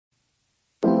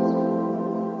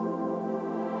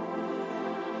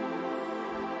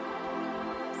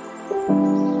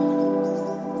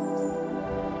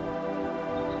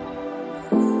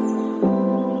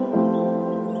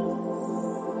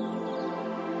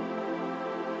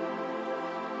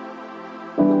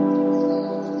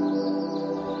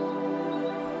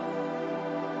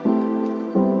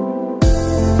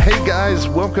guys,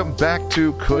 welcome back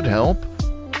to Could Help.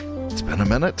 It's been a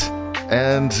minute.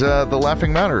 And the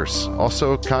Laughing Matters,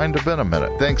 also kind of been a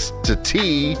minute. Thanks to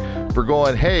T for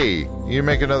going, hey, you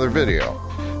make another video.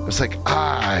 It's like,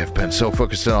 I've been so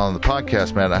focused in on the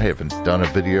podcast, man. I haven't done a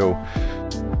video.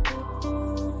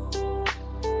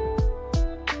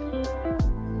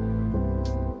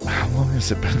 How long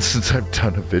has it been since I've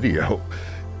done a video?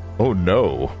 Oh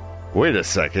no. Wait a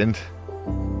second.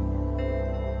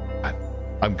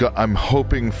 I'm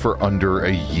hoping for under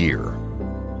a year.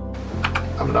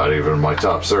 I'm not even in my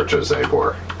top searches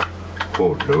anymore.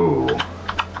 Oh no.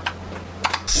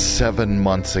 7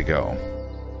 months ago.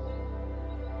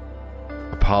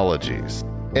 Apologies.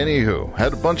 Anywho,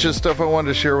 had a bunch of stuff I wanted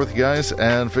to share with you guys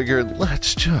and figured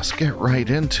let's just get right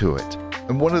into it.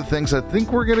 And one of the things I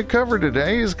think we're going to cover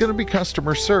today is going to be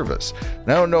customer service.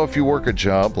 Now, I don't know if you work a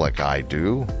job like I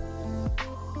do.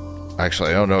 Actually,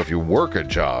 I don't know if you work a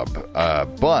job,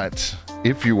 but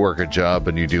if you work a job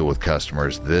and you deal with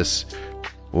customers, this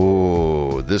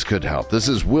could help. This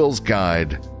is Will's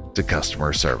Guide to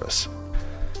Customer Service.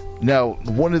 Now,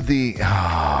 one of the...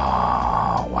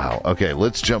 wow. Okay,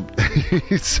 let's jump...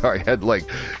 Sorry, I had like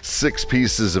 6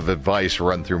 pieces of advice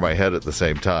run through my head at the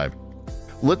same time.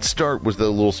 Let's start with a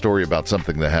little story about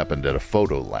something that happened at a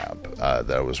photo lab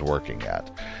that I was working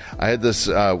at. I had this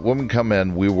woman come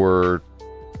in. We were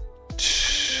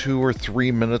 2 or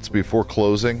 3 minutes before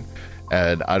closing,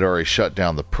 and I'd already shut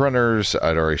down the printers.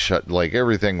 I'd already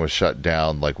everything was shut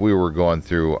down. Like, we were going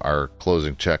through our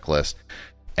closing checklist,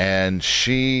 and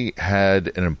she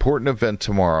had an important event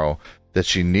tomorrow that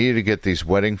she needed to get these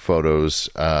wedding photos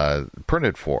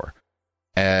printed for.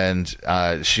 And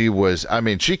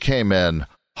she came in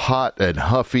hot and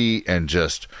huffy and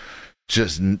just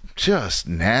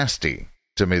nasty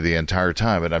to me the entire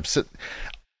time. And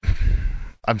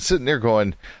I'm sitting there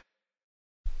going,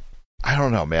 I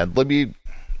don't know, man. Let me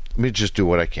just do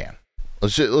what I can.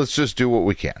 Let's just do what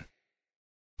we can.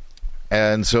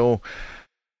 And so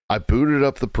I booted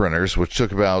up the printers, which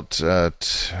took about,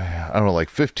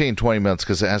 15, 20 minutes,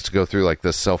 because it has to go through like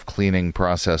this self-cleaning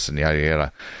process and yada,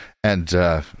 yada. And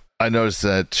I noticed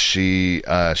that she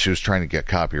was trying to get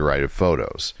copyrighted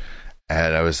photos.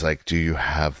 And I was like, do you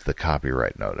have the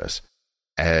copyright notice?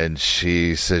 And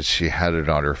she said she had it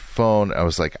on her phone. I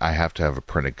was like, I have to have a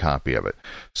printed copy of it.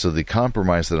 So the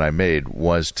compromise that I made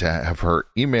was to have her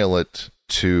email it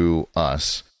to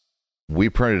us. We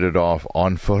printed it off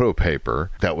on photo paper.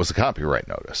 That was a copyright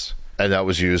notice. And that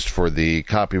was used for the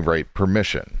copyright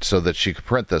permission so that she could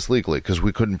print this legally, because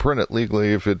we couldn't print it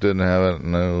legally if it didn't have it.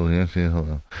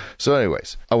 No. So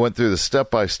anyways, I went through the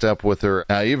step-by-step with her.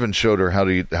 I even showed her how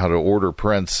to order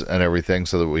prints and everything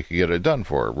so that we could get it done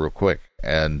for her real quick.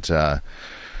 And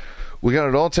we got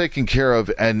it all taken care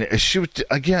of. And she was,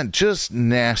 again, just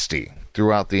nasty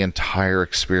throughout the entire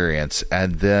experience.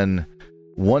 And then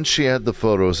once she had the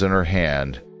photos in her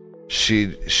hand,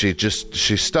 she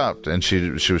stopped, and she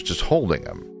was just holding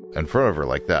them in front of her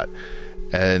like that.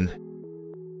 And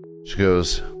she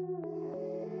goes,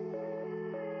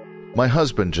 my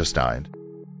husband just died,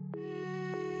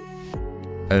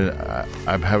 and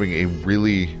I'm having a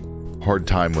really hard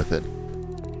time with it.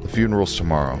 The funeral's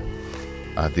tomorrow.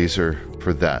 These are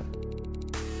for that.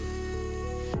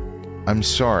 I'm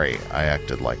sorry I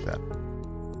acted like that.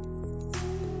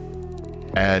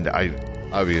 And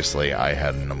obviously I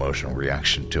had an emotional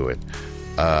reaction to it.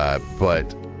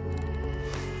 But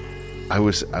I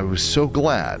was so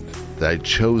glad that I'd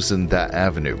chosen that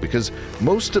avenue, because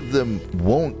most of them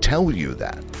won't tell you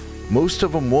that. Most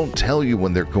of them won't tell you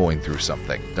when they're going through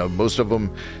something. Now, most of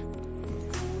them,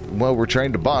 well, we're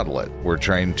trying to bottle it. We're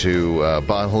trying to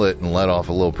bottle it and let off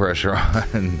a little pressure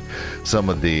on some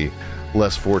of the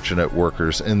less fortunate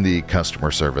workers in the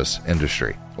customer service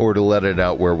industry, or to let it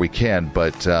out where we can.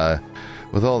 But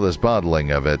with all this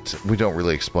bottling of it, we don't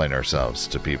really explain ourselves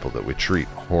to people that we treat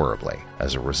horribly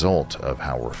as a result of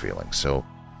how we're feeling. So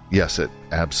yes, it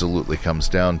absolutely comes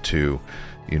down to,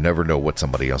 you never know what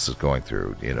somebody else is going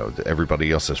through. You know,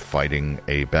 everybody else is fighting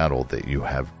a battle that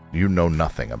you know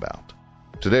nothing about.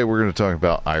 Today we're going to talk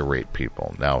about irate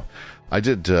people. Now, I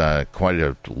did quite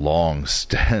a long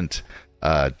stint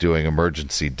doing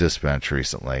emergency dispatch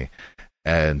recently,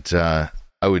 and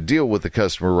I would deal with the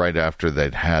customer right after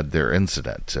they'd had their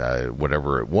incident,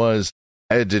 whatever it was.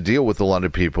 I had to deal with a lot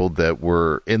of people that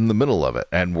were in the middle of it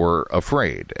and were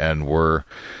afraid and were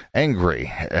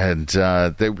angry, and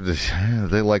they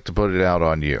like to put it out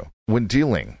on you. When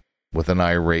dealing with an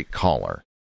irate caller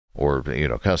or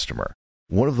customer,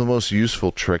 one of the most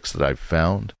useful tricks that I've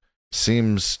found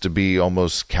seems to be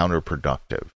almost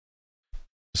counterproductive.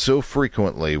 So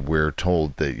frequently we're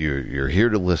told that you're here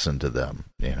to listen to them,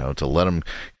 to let them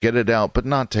get it out, but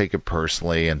not take it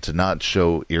personally and to not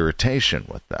show irritation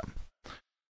with them.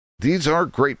 These are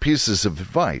great pieces of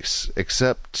advice,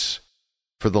 except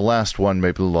for the last one,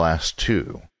 maybe the last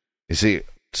two. You see,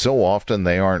 so often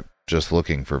they aren't just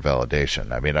looking for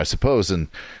validation. I mean, I suppose in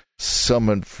some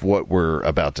of what we're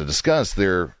about to discuss,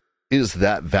 there is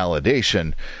that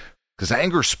validation, because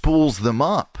anger spools them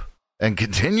up and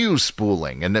continues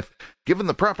spooling, and if given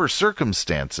the proper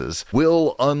circumstances,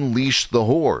 will unleash the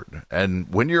horde.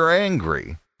 And when you're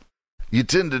angry, you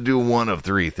tend to do one of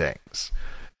three things.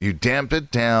 You damp it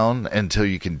down until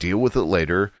you can deal with it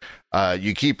later,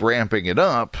 you keep ramping it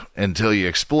up until you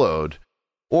explode,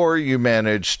 or you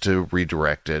manage to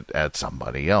redirect it at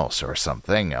somebody else or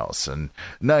something else. And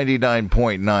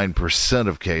 99.9%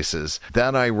 of cases,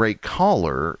 that irate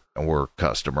caller or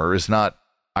customer is not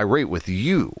irate with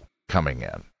you coming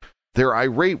in. They're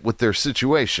irate with their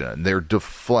situation. They're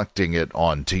deflecting it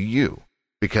onto you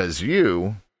because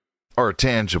you are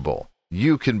tangible.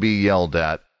 You can be yelled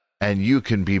at and you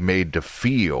can be made to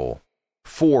feel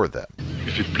for them.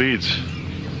 If it bleeds,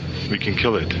 we can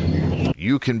kill it.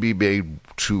 You can be made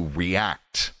to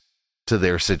react to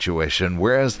their situation,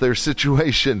 whereas their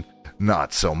situation,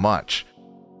 not so much.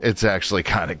 It's actually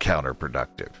kind of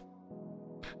counterproductive.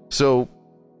 So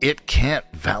it can't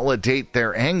validate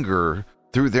their anger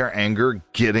through their anger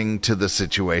getting to the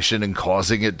situation and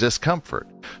causing it discomfort.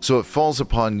 So it falls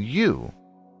upon you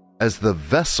as the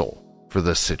vessel for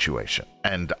this situation.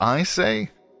 And I say,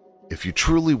 if you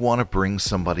truly want to bring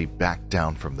somebody back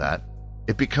down from that,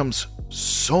 it becomes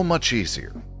so much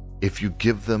easier if you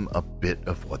give them a bit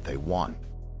of what they want.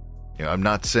 I'm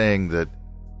not saying that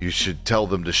you should tell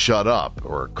them to shut up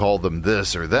or call them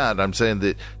this or that. I'm saying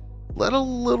that let a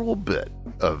little bit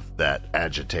of that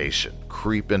agitation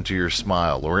creep into your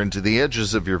smile or into the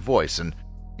edges of your voice, and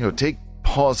take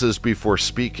pauses before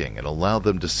speaking and allow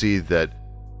them to see that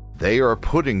they are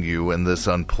putting you in this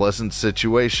unpleasant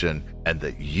situation and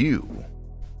that you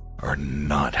are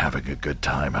not having a good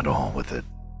time at all with it.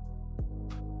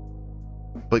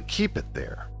 But keep it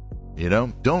there.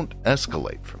 Don't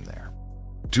escalate from there.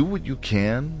 Do what you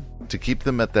can to keep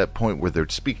them at that point where they're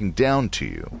speaking down to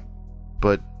you,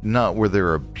 but not where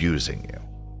they're abusing you.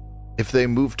 If they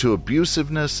move to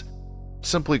abusiveness,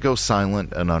 simply go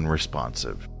silent and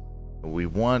unresponsive. We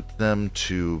want them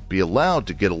to be allowed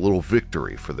to get a little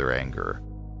victory for their anger,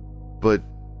 but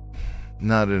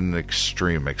not at an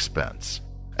extreme expense.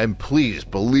 And please,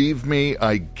 believe me,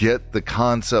 I get the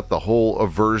concept, the whole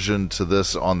aversion to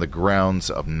this on the grounds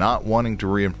of not wanting to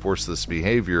reinforce this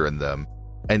behavior in them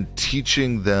and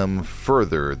teaching them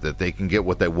further that they can get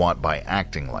what they want by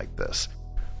acting like this.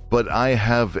 But I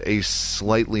have a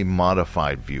slightly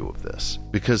modified view of this,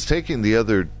 because taking the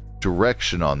other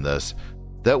direction on this,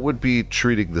 that would be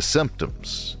treating the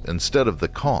symptoms instead of the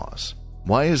cause.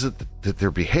 Why is it that they're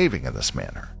behaving in this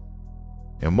manner?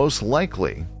 Most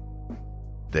likely,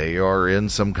 they are in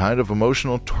some kind of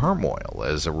emotional turmoil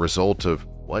as a result of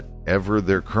whatever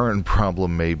their current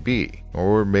problem may be.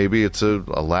 Or maybe it's a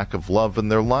lack of love in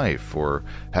their life, or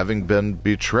having been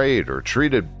betrayed or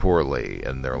treated poorly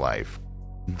in their life.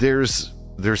 There's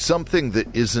something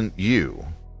that isn't you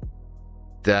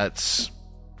that's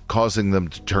causing them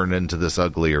to turn into this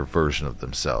uglier version of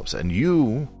themselves. And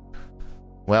you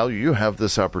have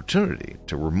this opportunity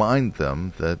to remind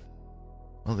them that,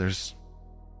 there's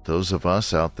those of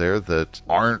us out there that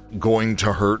aren't going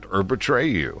to hurt or betray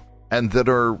you, and that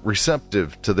are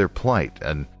receptive to their plight.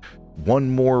 And one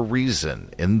more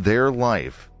reason in their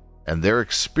life and their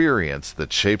experience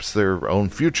that shapes their own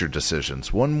future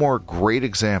decisions. One more great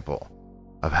example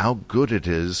of how good it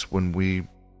is when we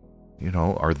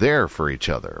are there for each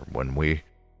other, when we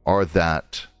are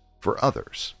that for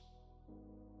others.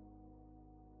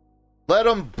 Let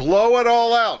them blow it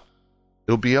all out.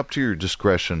 It'll be up to your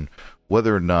discretion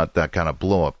whether or not that kind of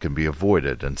blow-up can be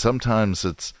avoided. And sometimes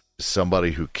it's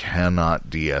somebody who cannot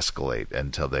de-escalate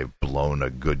until they've blown a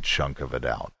good chunk of it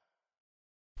out.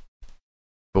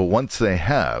 But once they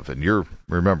have, and you're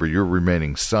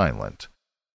remaining silent,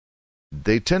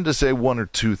 they tend to say one or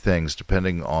two things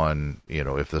depending on,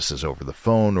 if this is over the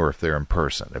phone or if they're in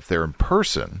person. If they're in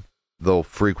person, there'll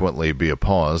frequently be a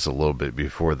pause a little bit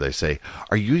before they say,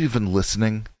 "Are you even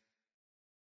listening?"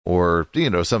 Or,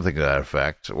 something to that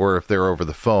effect. Or if they're over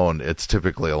the phone, it's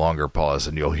typically a longer pause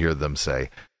and you'll hear them say,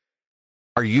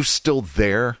 "Are you still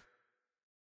there?"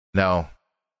 Now,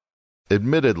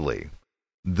 admittedly,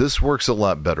 this works a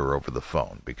lot better over the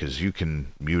phone because you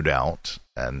can mute out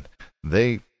and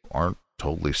they aren't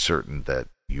totally certain that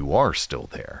you are still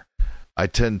there. I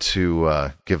tend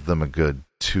to give them a good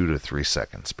 2 to 3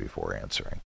 seconds before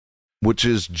answering, which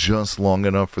is just long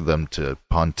enough for them to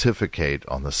pontificate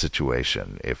on the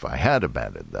situation if I had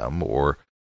abandoned them, or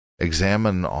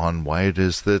examine on why it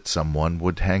is that someone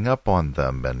would hang up on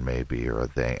them, and maybe are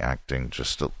they acting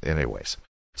just anyways.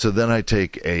 So then I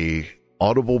take a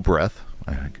audible breath.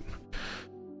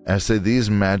 I say these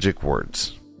magic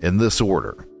words in this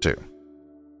order too.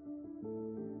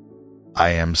 I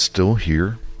am still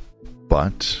here,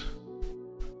 but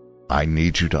I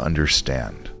need you to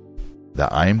understand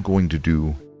that I am going to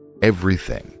do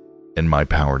everything in my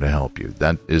power to help you.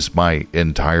 That is my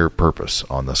entire purpose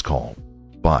on this call.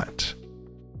 But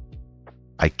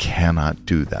I cannot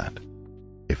do that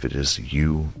if it is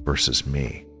you versus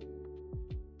me.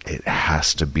 It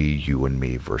has to be you and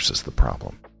me versus the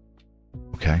problem.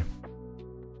 Okay?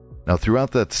 Now,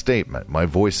 throughout that statement, my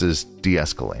voice is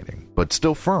de-escalating, but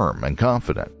still firm and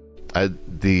confident.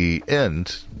 At the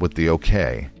end, with the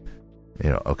okay,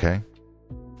 okay,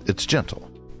 it's gentle.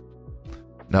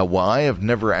 Now, while I have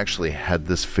never actually had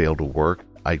this fail to work,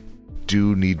 I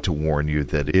do need to warn you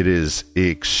that it is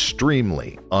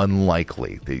extremely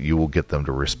unlikely that you will get them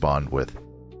to respond with,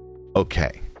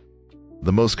 okay.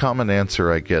 The most common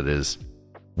answer I get is,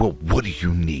 well, what do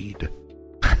you need?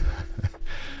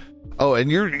 Oh,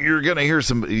 and you're going to hear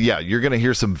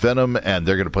some venom, and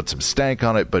they're going to put some stank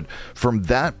on it. But from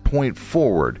that point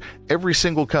forward, every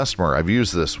single customer I've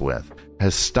used this with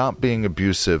has stopped being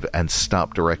abusive and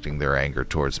stopped directing their anger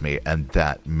towards me. And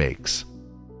that makes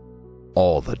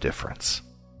all the difference.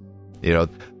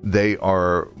 They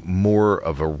are more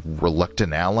of a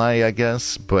reluctant ally, I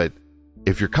guess. But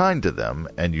if you're kind to them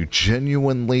and you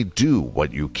genuinely do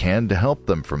what you can to help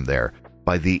them from there,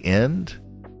 by the end,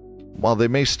 while they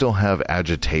may still have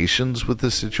agitations with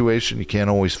the situation, you can't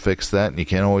always fix that, and you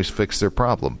can't always fix their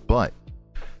problem. But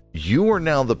you are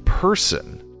now the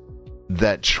person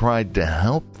that tried to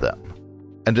help them.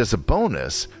 And as a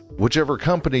bonus, whichever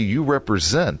company you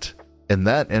represent in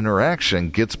that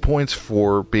interaction gets points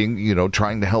for being,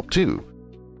 trying to help too.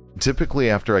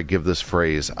 Typically, after I give this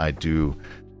phrase, I do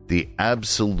the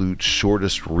absolute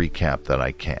shortest recap that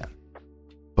I can.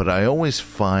 But I always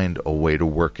find a way to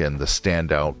work in the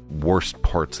standout worst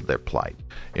parts of their plight.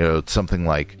 It's something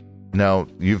like, now,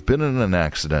 you've been in an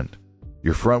accident,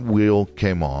 your front wheel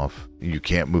came off, you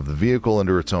can't move the vehicle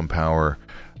under its own power,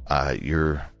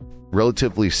 you're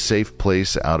relatively safe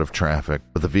place out of traffic,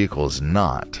 but the vehicle is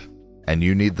not. And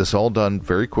you need this all done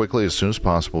very quickly as soon as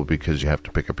possible because you have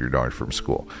to pick up your daughter from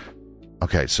school.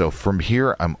 Okay, so from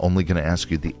here, I'm only going to ask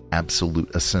you the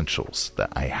absolute essentials that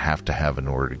I have to have in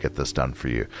order to get this done for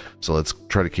you. So let's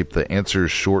try to keep the answers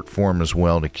short form as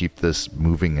well to keep this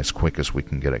moving as quick as we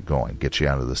can get it going. Get you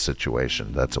out of the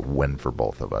situation. That's a win for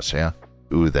both of us, yeah?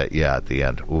 Ooh, that yeah at the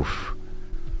end. Oof.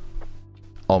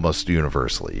 Almost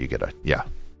universally, you get a yeah.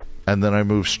 And then I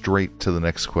move straight to the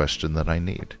next question that I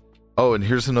need. Oh, and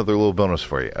here's another little bonus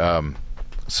for you.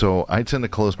 So I tend to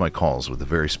close my calls with a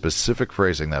very specific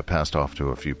phrasing that I passed off to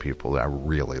a few people that I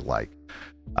really like.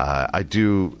 I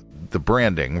do the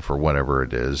branding for whatever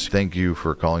it is. Thank you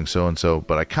for calling so-and-so,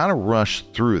 but I kind of rush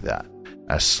through that.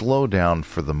 I slow down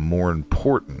for the more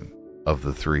important of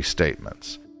the three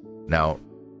statements. Now,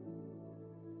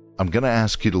 I'm going to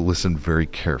ask you to listen very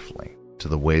carefully to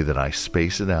the way that I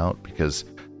space it out, because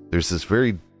there's this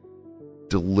very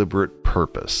deliberate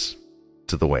purpose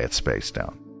to the way it's spaced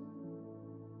out.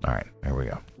 All right, there we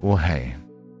go. Well, hey,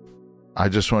 I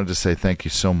just wanted to say thank you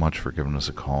so much for giving us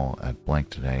a call at blank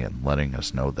today and letting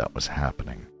us know that was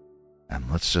happening. And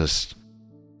let's just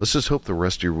hope the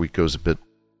rest of your week goes a bit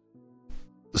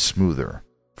smoother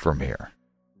from here.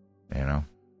 It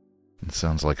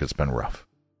sounds like it's been rough.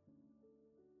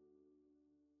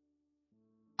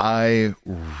 I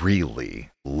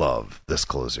really love this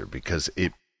closer because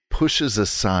it pushes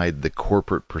aside the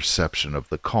corporate perception of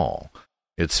the call.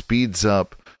 It speeds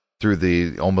up through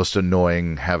the almost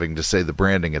annoying having to say the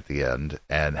branding at the end,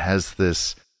 and has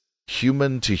this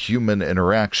human-to-human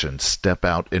interaction step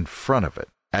out in front of it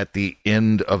at the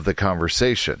end of the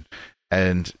conversation.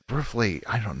 And roughly,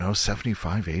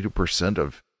 75-80%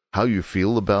 of how you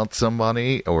feel about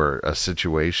somebody or a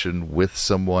situation with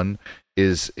someone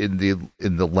is in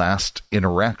the last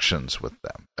interactions with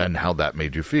them and how that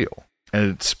made you feel. And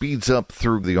it speeds up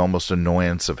through the almost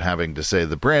annoyance of having to say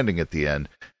the branding at the end,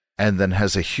 and then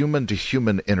has a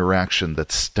human-to-human interaction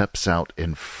that steps out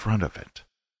in front of it.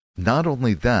 Not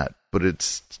only that, but it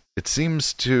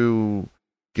seems to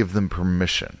give them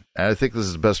permission. And I think this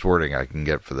is the best wording I can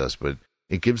get for this, but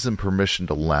it gives them permission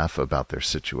to laugh about their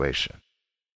situation.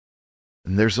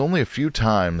 And there's only a few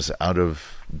times out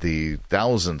of the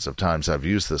thousands of times I've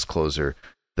used this closer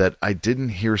that I didn't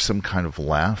hear some kind of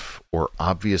laugh or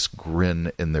obvious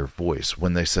grin in their voice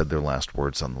when they said their last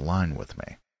words on the line with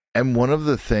me. And one of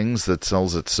the things that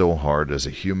sells it so hard as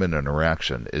a human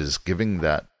interaction is giving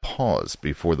that pause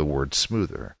before the word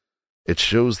smoother. It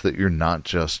shows that you're not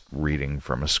just reading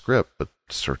from a script, but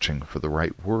searching for the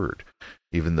right word,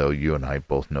 even though you and I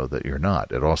both know that you're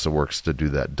not. It also works to do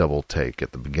that double take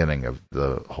at the beginning of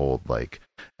the whole,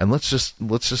 and let's just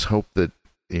hope that,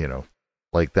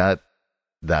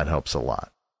 that helps a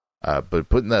lot. But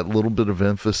putting that little bit of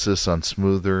emphasis on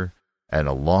smoother and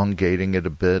elongating it a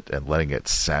bit and letting it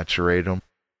saturate them,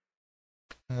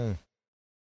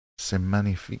 c'est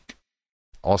magnifique.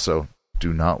 Also,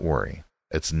 do not worry.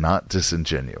 It's not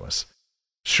disingenuous.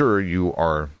 Sure, you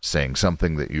are saying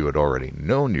something that you had already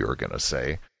known you were going to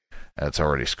say, and it's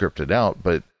already scripted out,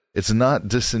 but it's not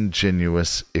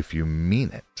disingenuous if you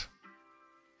mean it.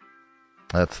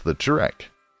 That's the trick.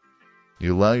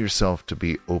 You allow yourself to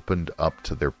be opened up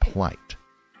to their plight.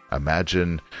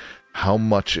 Imagine how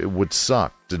much it would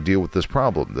suck to deal with this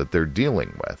problem that they're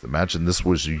dealing with. Imagine this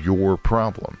was your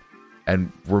problem,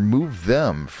 and remove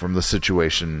them from the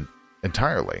situation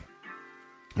entirely.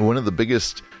 One of the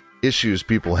biggest issues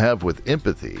people have with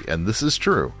empathy, and this is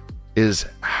true, is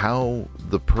how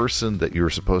the person that you're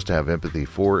supposed to have empathy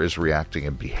for is reacting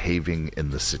and behaving in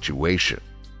the situation.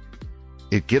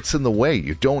 It gets in the way.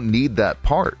 You don't need that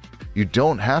part. You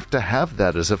don't have to have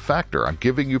that as a factor. I'm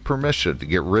giving you permission to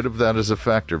get rid of that as a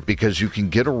factor, because you can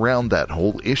get around that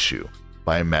whole issue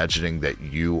by imagining that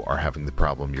you are having the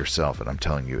problem yourself. And I'm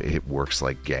telling you, it works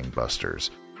like gangbusters.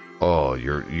 Oh,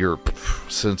 your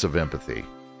sense of empathy.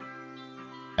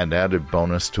 And added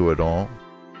bonus to it all,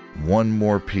 one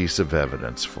more piece of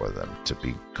evidence for them to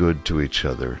be good to each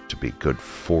other, to be good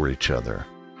for each other.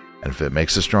 And if it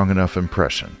makes a strong enough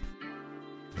impression,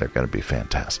 they're going to be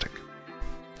fantastic.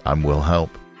 I'm Will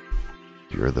Help.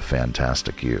 You're the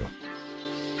fantastic you.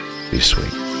 Be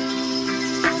sweet.